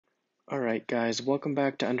Alright guys, welcome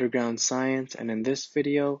back to Underground Science, and in this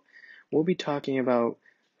video we'll be talking about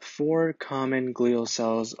 4 common glial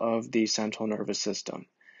cells of the central nervous system.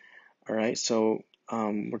 Alright, so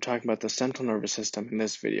we're talking about the central nervous system in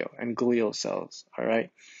this video and glial cells. Alright,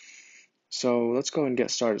 so let's go and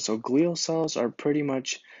get started. So glial cells are pretty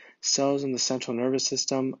much cells in the central nervous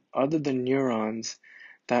system other than neurons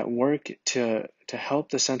that work to help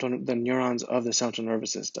the neurons of the central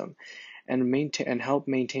nervous system and help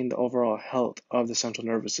maintain the overall health of the central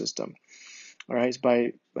nervous system. All right,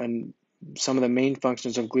 and some of the main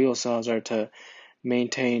functions of glial cells are to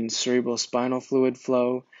maintain cerebral spinal fluid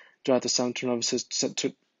flow throughout the central nervous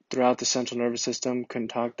system. Couldn't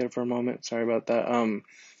talk there for a moment. Sorry about that.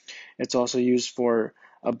 It's also used for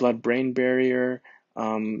a blood-brain barrier,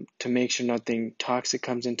 to make sure nothing toxic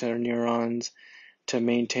comes into our neurons, to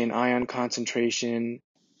maintain ion concentration,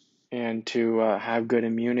 and to have good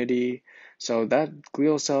immunity. So that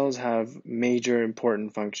glial cells have major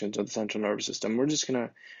important functions of the central nervous system. We're just going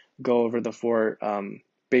to go over the 4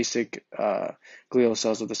 basic glial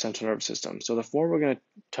cells of the central nervous system. So the 4 we're going to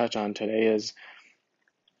touch on today is,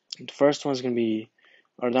 the first one's going to be,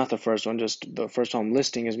 or not the first one, just the first one I'm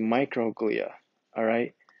listing is microglia. All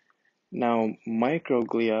right. Now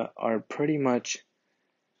microglia are pretty much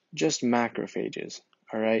just macrophages.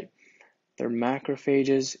 All right. They're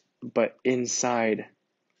macrophages, but inside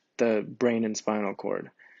the brain and spinal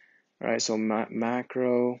cord. All right, so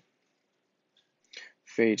macrophages.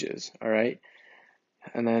 All right,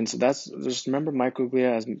 and then so that's, just remember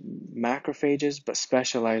microglia as macrophages, but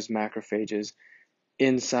specialized macrophages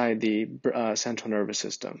inside the central nervous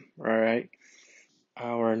system. All right.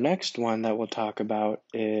 Our next one that we'll talk about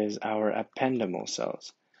is our ependymal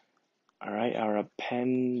cells. All right, our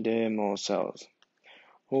ependymal cells.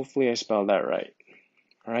 Hopefully I spelled that right.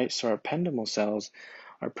 All right, so our ependymal cells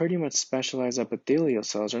are pretty much specialized epithelial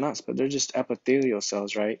cells, or not, but they're just epithelial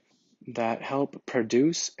cells, right, that help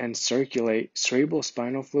produce and circulate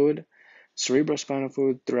cerebrospinal fluid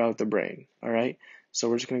throughout the brain. All right, so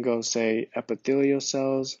we're just going to go say epithelial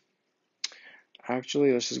cells.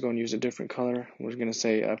 Actually, let's just go and use a different color. We're going to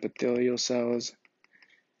say epithelial cells,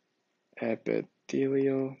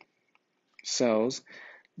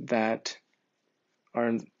 that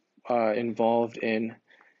are involved in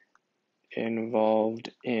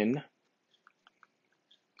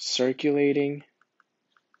circulating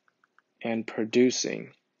and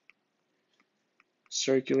producing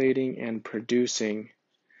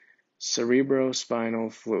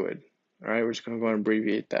cerebrospinal fluid. All right, we're just going to go and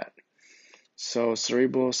abbreviate that. So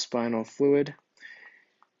cerebrospinal fluid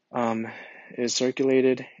is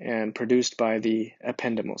circulated and produced by the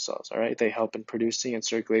ependymal cells. All right, they help in producing and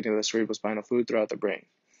circulating the cerebrospinal fluid throughout the brain.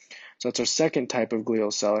 So that's our second type of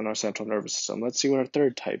glial cell in our central nervous system. Let's see what our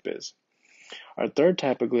third type is. Our third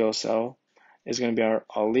type of glial cell is going to be our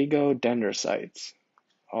oligodendrocytes.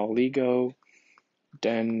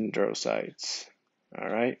 Oligodendrocytes. All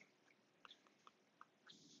right.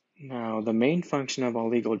 Now, the main function of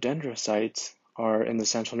oligodendrocytes are in the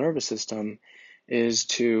central nervous system is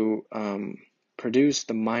to produce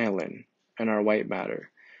the myelin in our white matter.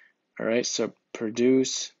 All right. So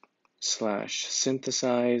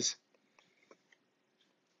produce/synthesize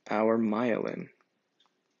our myelin.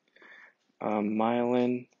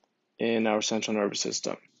 Myelin in our central nervous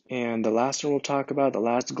system. And the last one we'll talk about, the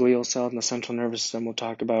last glial cell in the central nervous system we'll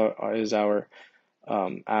talk about is our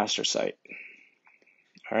astrocyte.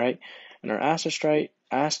 All right, and our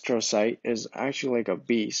astrocyte is actually like a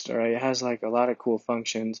beast. All right, it has like a lot of cool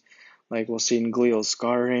functions, like we'll see in glial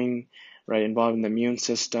scarring, right, involved in the immune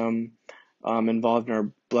system, involved in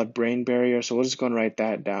our blood-brain barrier. So we'll just go and write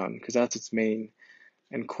that down because that's its main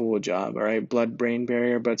and cool job. All right, blood-brain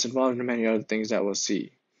barrier, but it's involved in many other things that we'll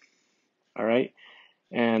see. All right,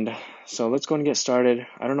 and so let's go and get started.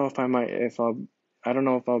 I don't know if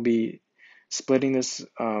I'll be splitting this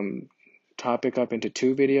topic up into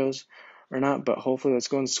 2 videos or not, but hopefully let's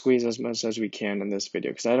go and squeeze as much as we can in this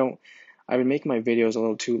video, because I've been making my videos a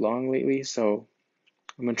little too long lately, so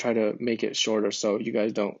I'm gonna try to make it shorter so you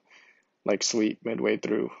guys don't like sleep midway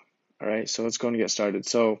through. All right, so let's go and get started.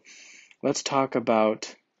 So let's talk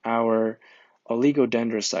about our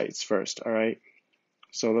oligodendrocytes first. All right,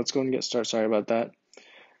 so let's go and get started. Sorry about that.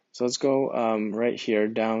 So let's go right here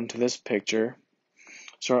down to this picture.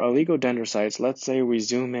 So our oligodendrocytes, let's say we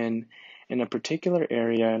zoom in a particular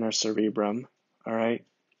area in our cerebrum, all right?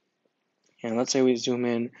 And let's say we zoom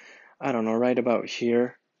in, I don't know, right about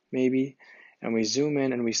here maybe, and we zoom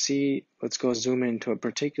in and we see, let's go zoom into a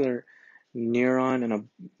particular neuron in a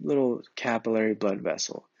little capillary blood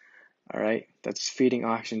vessel, all right? That's feeding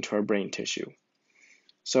oxygen to our brain tissue.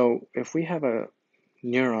 So if we have a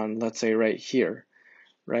neuron, let's say right here,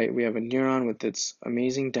 right? We have a neuron with its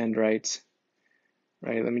amazing dendrites,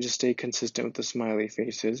 right? Let me just stay consistent with the smiley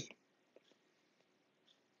faces.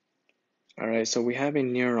 All right, so we have a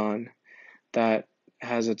neuron that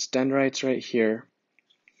has its dendrites right here,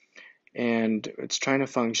 and it's trying to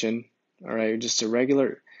function, all right, just a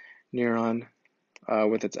regular neuron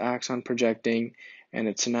with its axon projecting and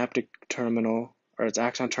its synaptic terminal, or its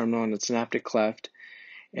axon terminal and its synaptic cleft,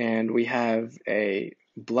 and we have a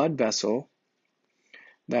blood vessel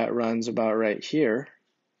that runs about right here,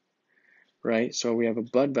 right? So we have a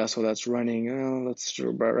blood vessel that's running, let's do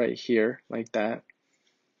about right here, like that.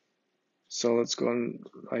 So let's go and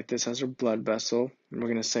write this as a blood vessel, and we're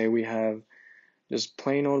going to say we have just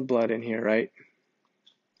plain old blood in here, right?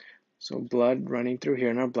 So blood running through here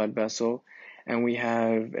in our blood vessel, and we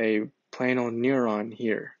have a plain old neuron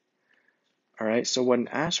here. All right, so what an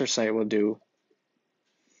astrocyte will do,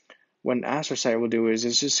 is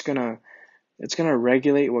it's gonna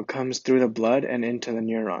regulate what comes through the blood and into the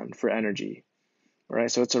neuron for energy. All right,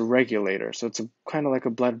 so it's a regulator. So it's kind of like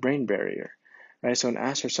a blood-brain barrier. All right, so an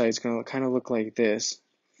astrocyte is gonna kind of look like this.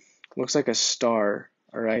 Looks like a star.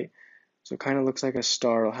 All right, so it kind of looks like a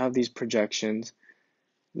star. It'll have these projections,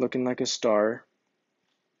 looking like a star.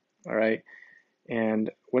 All right, and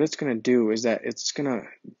what it's gonna do is that it's gonna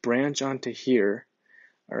branch onto here.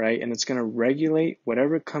 All right, and it's going to regulate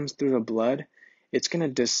whatever comes through the blood. It's going to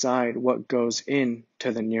decide what goes into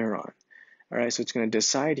the neuron. All right, so it's going to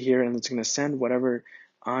decide here, and it's going to send whatever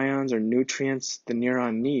ions or nutrients the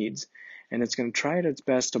neuron needs, and it's going to try its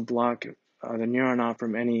best to block the neuron off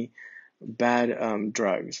from any bad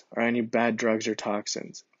drugs or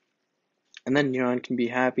toxins. And then the neuron can be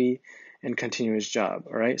happy and continue its job.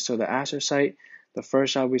 All right, so the astrocyte, the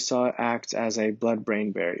first job we saw, acts as a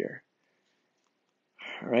blood-brain barrier.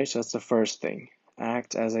 All right, so that's the first thing.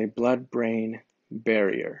 Act as a blood-brain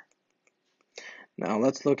barrier. Now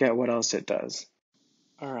let's look at what else it does.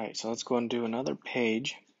 All right, so let's go and do another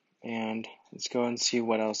page, and let's go and see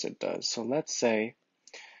what else it does. So let's say,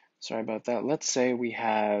 sorry about that, let's say you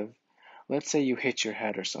hit your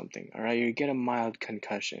head or something, all right? You get a mild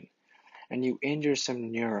concussion, and you injure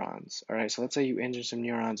some neurons, all right? So let's say you injure some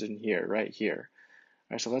neurons in here, right here.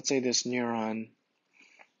 All right, so let's say this neuron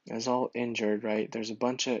is all injured, right? There's a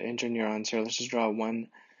bunch of injured neurons here. Let's just draw one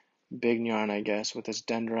big neuron, I guess, with its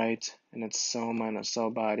dendrites and its soma and a cell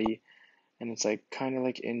body, and it's like kind of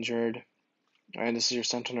like injured. All right, this is your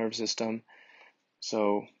central nervous system.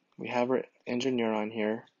 So we have our injured neuron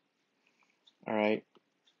here. All right,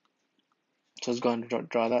 so let's go and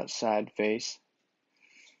draw that sad face.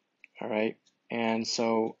 All right, and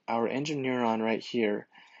so our injured neuron right here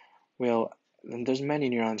and there's many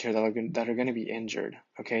neurons here that are going to be injured.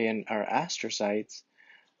 Okay, and our astrocytes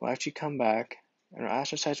will actually come back, and our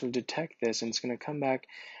astrocytes will detect this, and it's going to come back,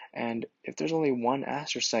 and if there's only one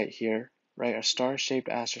astrocyte here, right, a star-shaped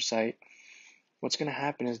astrocyte, what's going to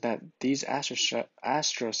happen is that these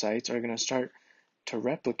astrocytes are going to start to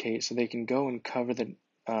replicate so they can go and cover the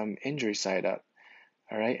injury site up,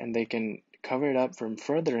 all right, and they can cover it up from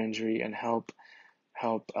further injury and help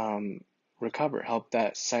recover, help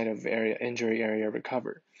that site of injury area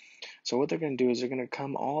recover. So what they're going to do is they're going to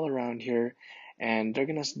come all around here, and they're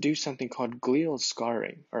going to do something called glial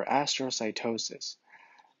scarring or astrocytosis.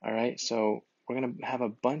 All right, so we're going to have a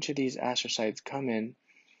bunch of these astrocytes come in,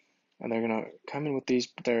 and they're going to come in with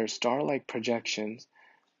their star-like projections.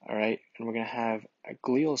 All right, and we're going to have a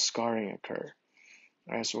glial scarring occur.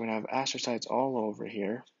 All right, so we're going to have astrocytes all over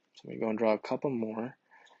here. So we go and draw a couple more,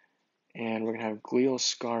 and we're going to have glial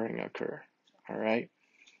scarring occur. All right,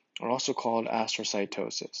 or also called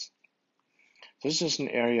astrocytosis. So this is just an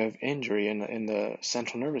area of injury in the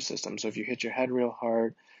central nervous system. So if you hit your head real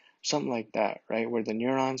hard, something like that, right, where the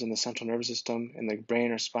neurons in the central nervous system in the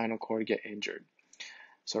brain or spinal cord get injured.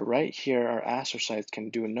 So right here, our astrocytes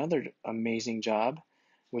can do another amazing job,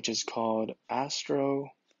 which is called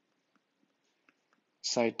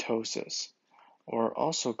astrocytosis, or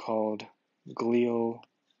also called glial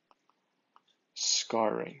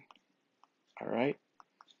scarring. All right.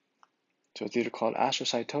 So it's either called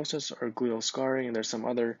astrocytosis or glial scarring, and there's some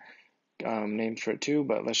other names for it too,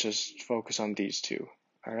 but let's just focus on these two.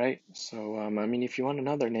 All right. So if you want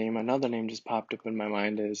another name just popped up in my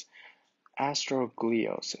mind is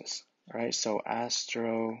astrogliosis. All right. So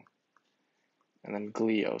astro and then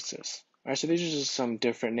gliosis. All right. So these are just some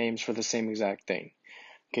different names for the same exact thing.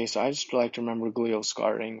 Okay. So I just like to remember glial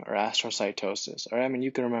scarring or astrocytosis. All right.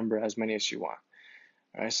 You can remember as many as you want.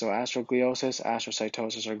 All right. So astrogliosis,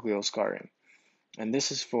 astrocytosis, or glial scarring. And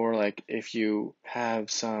this is for like if you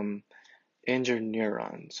have some injured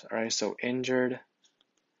neurons, all right? So injured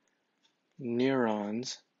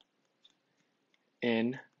neurons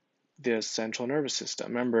in the central nervous system.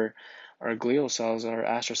 Remember, our glial cells are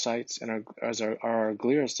astrocytes, and our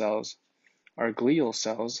glial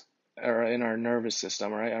cells are in our nervous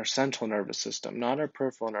system, right? Our central nervous system, not our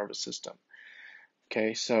peripheral nervous system.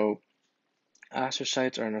 Okay, so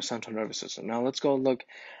astrocytes are in our central nervous system. Now let's go look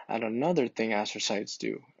at another thing astrocytes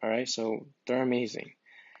do. All right, so they're amazing.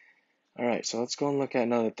 All right, so let's go and look at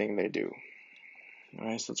another thing they do. All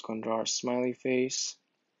right, so let's go and draw our smiley face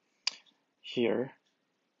here.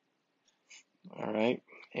 All right,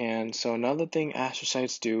 and so another thing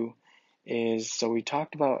astrocytes do is, so we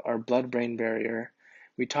talked about our blood-brain barrier,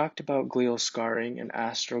 we talked about glial scarring and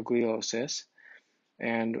astrogliosis,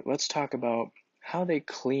 and let's talk about how they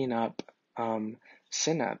clean up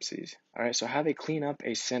synapses. All right, so how they clean up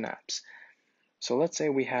a synapse. So let's say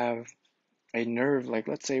we have a nerve, like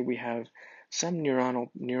let's say we have some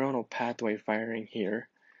neuronal pathway firing here.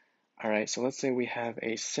 All right, so let's say we have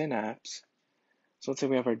a synapse. So let's say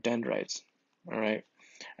we have our dendrites. All right,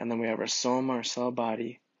 and then we have our soma, our cell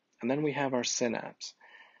body, and then we have our synapse,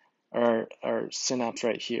 our synapse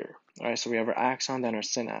right here. All right, so we have our axon, then our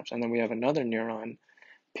synapse, and then we have another neuron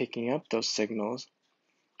picking up those signals.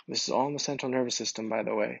 This is all in the central nervous system, by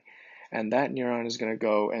the way, and that neuron is going to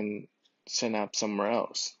go and synapse somewhere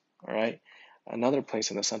else. All right, another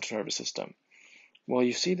place in the central nervous system. Well,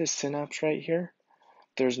 you see this synapse right here?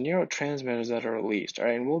 There's neurotransmitters that are released. All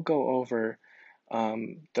right, and we'll go over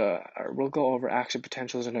action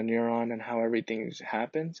potentials in a neuron and how everything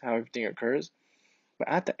happens, how everything occurs. But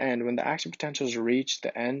at the end, when the action potentials reach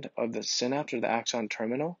the end of the synapse or the axon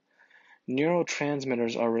terminal,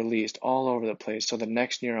 neurotransmitters are released all over the place, so the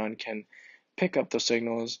next neuron can pick up those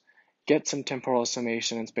signals, get some temporal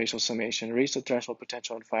summation and spatial summation, reach the threshold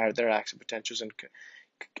potential and fire their action potentials, and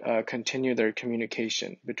continue their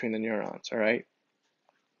communication between the neurons. All right,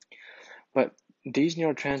 but these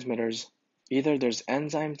neurotransmitters, either there's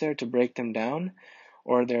enzymes there to break them down,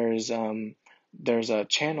 or there's a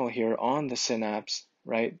channel here on the synapse,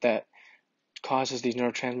 right, that causes these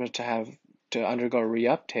neurotransmitters to undergo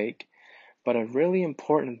reuptake. But a really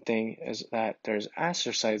important thing is that there's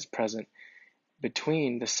astrocytes present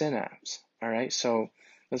between the synapse. All right, so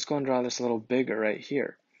let's go and draw this a little bigger right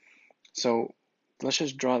here. So let's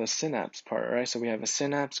just draw the synapse part. All right, so we have a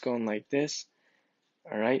synapse going like this.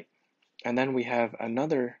 All right, and then we have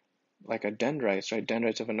another, like a dendrites, right?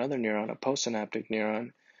 Dendrites of another neuron, a postsynaptic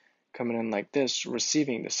neuron, coming in like this,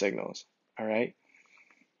 receiving the signals. All right,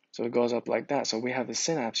 so it goes up like that. So we have the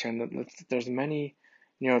synapse here, and there's many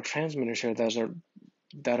neurotransmitters here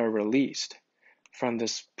that are released from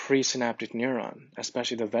this presynaptic neuron,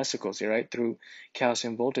 especially the vesicles here, right, through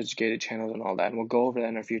calcium voltage gated channels and all that, and we'll go over that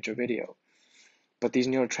in a future video. But these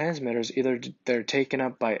neurotransmitters, either they're taken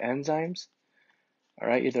up by enzymes, all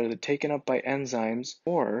right, either they're taken up by enzymes,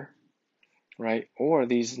 or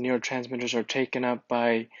these neurotransmitters are taken up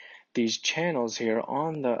by these channels here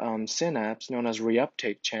on the synapse, known as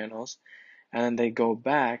reuptake channels, and then they go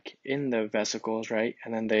back in the vesicles, right,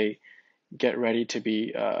 and then they get ready to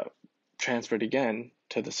be transferred again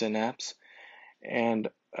to the synapse. And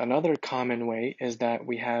another common way is that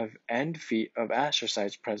we have end feet of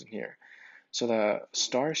astrocytes present here. So the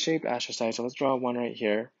star-shaped astrocytes, so let's draw one right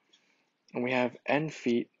here, and we have end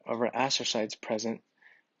feet of our astrocytes present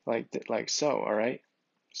like so, all right?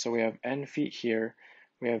 So we have end feet here,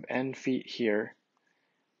 we have end feet here,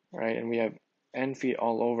 right? And we have end feet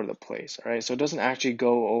all over the place, all right? So it doesn't actually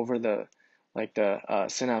go over the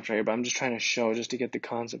synapse right here, but I'm just trying to show, just to get the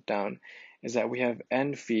concept down, is that we have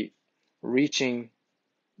end feet reaching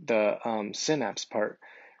the synapse part,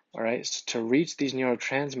 all right? So to reach these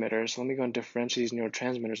neurotransmitters, let me go and differentiate these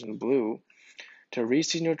neurotransmitters in blue. To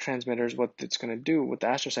reach these neurotransmitters, what the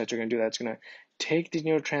astrocytes are going to do, that's going to take these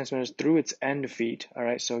neurotransmitters through its end feet, all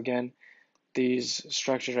right? So again, these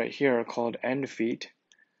structures right here are called end feet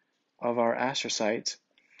of our astrocytes.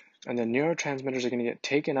 And the neurotransmitters are going to get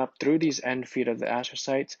taken up through these end feet of the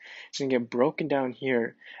astrocytes. It's going to get broken down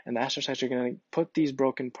here, and the astrocytes are going to put these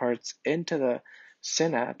broken parts into the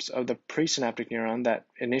synapse of the presynaptic neuron that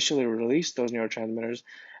initially released those neurotransmitters,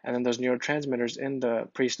 and then those neurotransmitters in the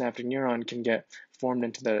presynaptic neuron can get formed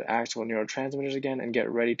into the actual neurotransmitters again and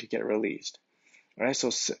get ready to get released. All right, so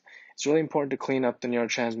it's really important to clean up the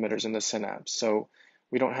neurotransmitters in the synapse, so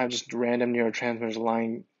we don't have just random neurotransmitters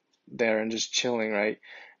lying there and just chilling, right?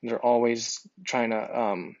 And they're always trying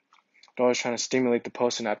to stimulate the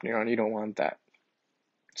postsynaptic neuron. You don't want that.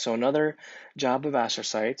 So another job of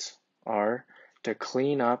astrocytes are to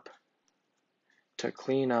clean up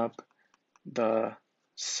the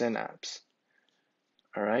synapse,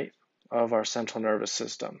 all right, of our central nervous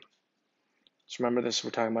system. So remember this,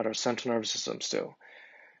 we're talking about our central nervous system still.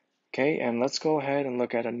 Okay, and let's go ahead and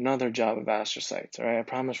look at another job of astrocytes. All right, I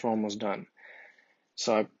promise we're almost done.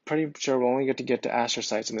 So I'm pretty sure we'll only get to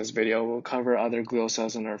astrocytes in this video. We'll cover other glial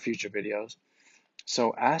cells in our future videos.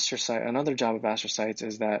 So another job of astrocytes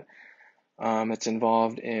is that it's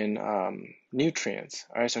involved in nutrients.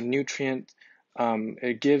 All right, so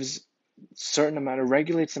it gives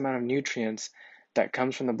regulates the amount of nutrients that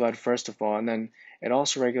comes from the blood first of all, and then it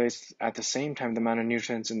also regulates at the same time the amount of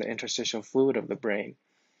nutrients in the interstitial fluid of the brain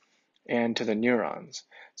and to the neurons.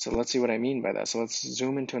 So let's see what I mean by that. So let's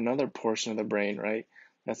zoom into another portion of the brain, right?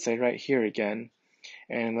 Let's say right here again,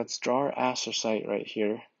 and let's draw our astrocyte right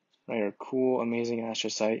here, right? Our cool, amazing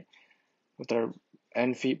astrocyte with our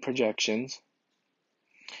end feet projections.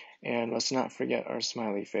 And let's not forget our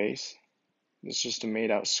smiley face. It's just a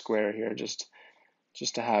made out square here, just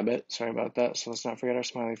a habit. Sorry about that. So let's not forget our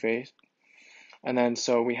smiley face. And then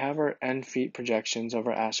so we have our end feet projections of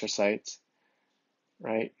our astrocytes,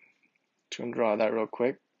 right? Just gonna draw that real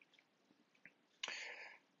quick.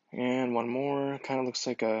 And one more, kind of looks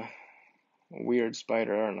like a weird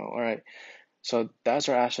spider, I don't know. All right, so that's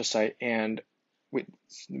our astrocyte, and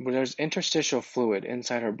there's interstitial fluid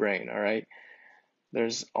inside our brain, all right?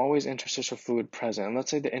 There's always interstitial fluid present. And let's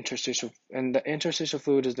say the interstitial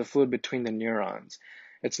fluid is the fluid between the neurons.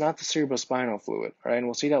 It's not the cerebrospinal fluid, all right? And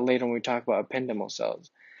we'll see that later when we talk about ependymal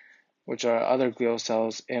cells, which are other glial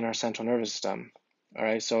cells in our central nervous system, all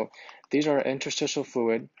right? So these are interstitial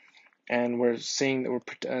fluid, and we're seeing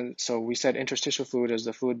that so we said interstitial fluid is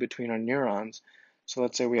the fluid between our neurons. So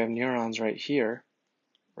let's say we have neurons right here,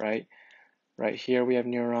 right? Right here we have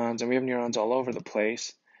neurons, and we have neurons all over the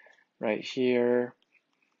place, right here.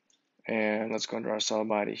 And let's go into our cell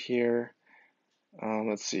body here.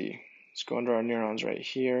 Let's see. Let's go into our neurons right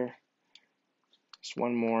here. Just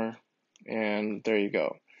one more, and there you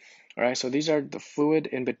go. All right, so these are the fluid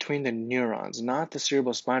in between the neurons, not the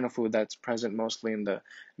cerebrospinal fluid that's present mostly in the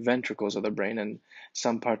ventricles of the brain and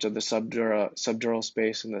some parts of the subdural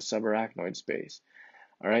space and the subarachnoid space.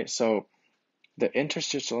 All right, so the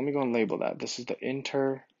interstitial, let me go and label that. This is the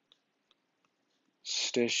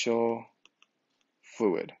interstitial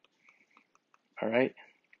fluid. All right,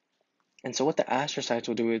 and so what the astrocytes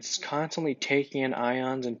will do, it's constantly taking in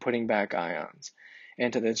ions and putting back ions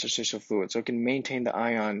into the interstitial fluid. So it can maintain the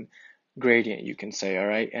ion gradient, you can say, all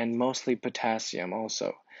right? And mostly potassium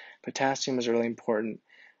also. Potassium is a really important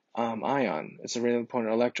ion. It's a really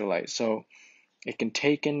important electrolyte. So it can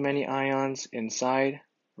take in many ions inside,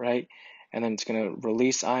 right? And then it's going to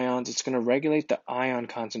release ions. It's going to regulate the ion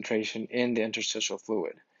concentration in the interstitial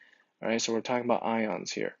fluid. All right, so we're talking about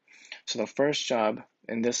ions here. So the first job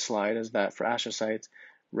in this slide is that for astrocytes,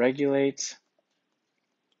 regulates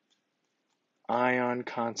ion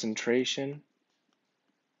concentration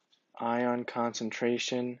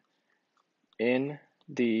in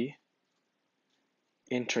the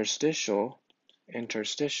interstitial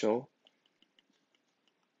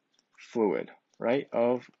fluid, right?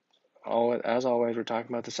 As always, we're talking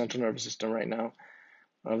about the central nervous system right now,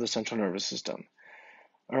 of the central nervous system.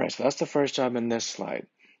 All right, so that's the first job in this slide.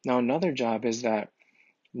 Now, another job is that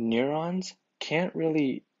neurons can't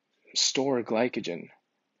really store glycogen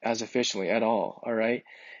as efficiently at all, all right?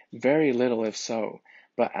 Very little, if so.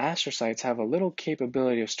 But astrocytes have a little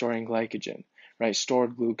capability of storing glycogen, right?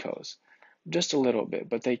 Stored glucose. Just a little bit,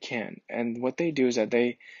 but they can. And what they do is that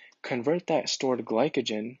they convert that stored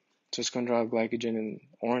glycogen, so it's going to draw glycogen in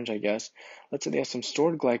orange, I guess. Let's say they have some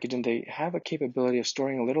stored glycogen. They have a capability of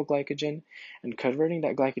storing a little glycogen and converting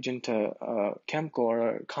that glycogen to a chemical or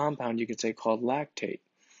a compound, you could say, called lactate,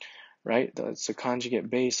 right? That's the conjugate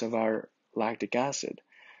base of our lactic acid.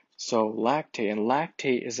 So lactate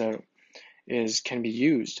can be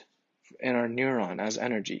used in our neuron as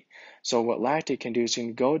energy. So what lactate can do is it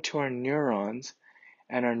can go to our neurons,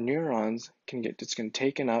 and our neurons can get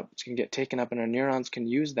taken up, and our neurons can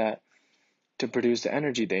use that to produce the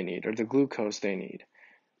energy they need or the glucose they need,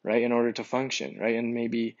 right, in order to function, right, and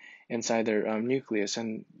maybe inside their nucleus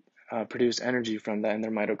and produce energy from that in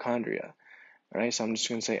their mitochondria. All right, so I'm just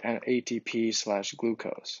going to say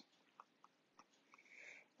ATP/glucose.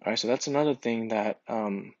 All right, so that's another thing that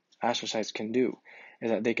astrocytes can do,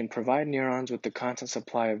 is that they can provide neurons with the constant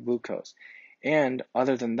supply of glucose. And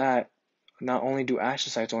other than that, not only do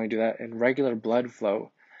astrocytes only do that, in regular blood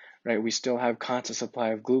flow, right, we still have constant supply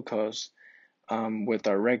of glucose with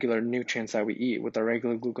our regular nutrients that we eat. With our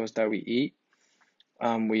regular glucose that we eat,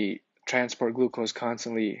 we transport glucose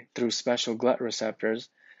constantly through special glut receptors,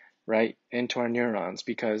 right, into our neurons,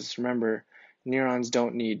 because remember, neurons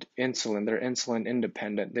don't need insulin. They're insulin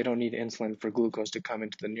independent. They don't need insulin for glucose to come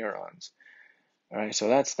into the neurons. All right, so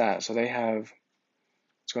that's that. So they have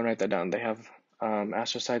let's go and write that down. They have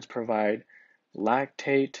astrocytes provide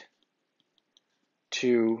lactate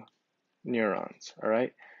to neurons, all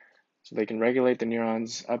right? So they can regulate the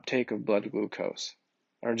neurons' uptake of blood glucose,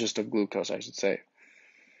 or just of glucose, I should say.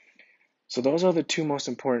 So those are the two most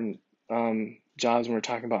important jobs when we're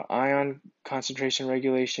talking about ion concentration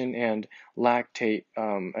regulation and lactate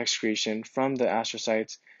excretion from the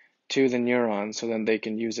astrocytes to the neurons, so then they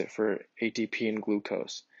can use it for ATP and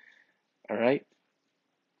glucose. All right?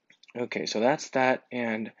 Okay, so that's that,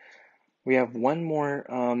 and we have one more,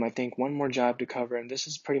 I think one more job to cover, and this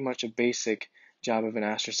is pretty much a basic job of an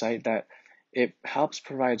astrocyte, that it helps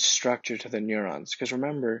provide structure to the neurons. Because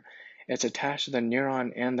remember, it's attached to the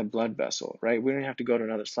neuron and the blood vessel, right? We don't have to go to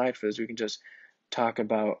another slide for this. We can just talk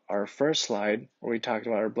about our first slide where we talked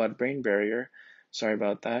about our blood-brain barrier. Sorry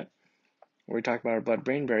about that. Where we talked about our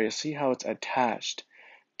blood-brain barrier. See how it's attached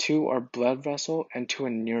to our blood vessel and to a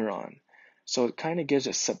neuron. So it kind of gives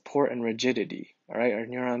it support and rigidity, all right? Our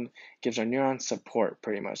neuron gives our neurons support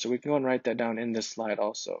pretty much. So we can go and write that down in this slide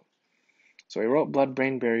also. So we wrote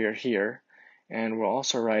blood-brain barrier here, and we'll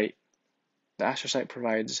also write the astrocyte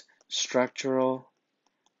provides structural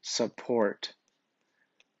support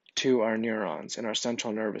to our neurons in our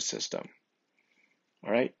central nervous system,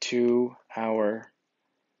 all right? To our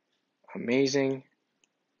amazing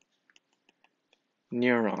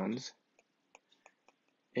neurons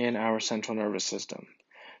in our central nervous system.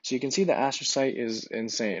 So you can see the astrocyte is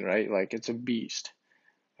insane, right? Like, it's a beast.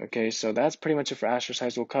 Okay, so that's pretty much it for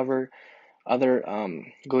astrocytes. We'll cover other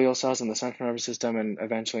glial cells in the central nervous system and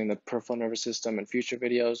eventually in the peripheral nervous system in future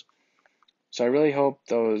videos. So I really hope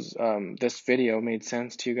this video made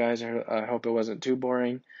sense to you guys. I hope it wasn't too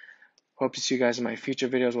boring. Hope to see you guys in my future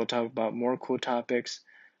videos. We'll talk about more cool topics.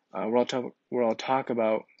 We'll talk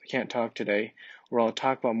about, I can't talk today, we'll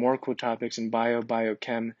talk about more cool topics in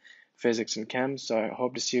biochem, physics, and chem. So I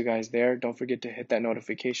hope to see you guys there. Don't forget to hit that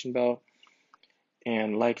notification bell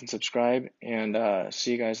and like and subscribe, and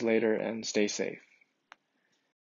see you guys later, and stay safe.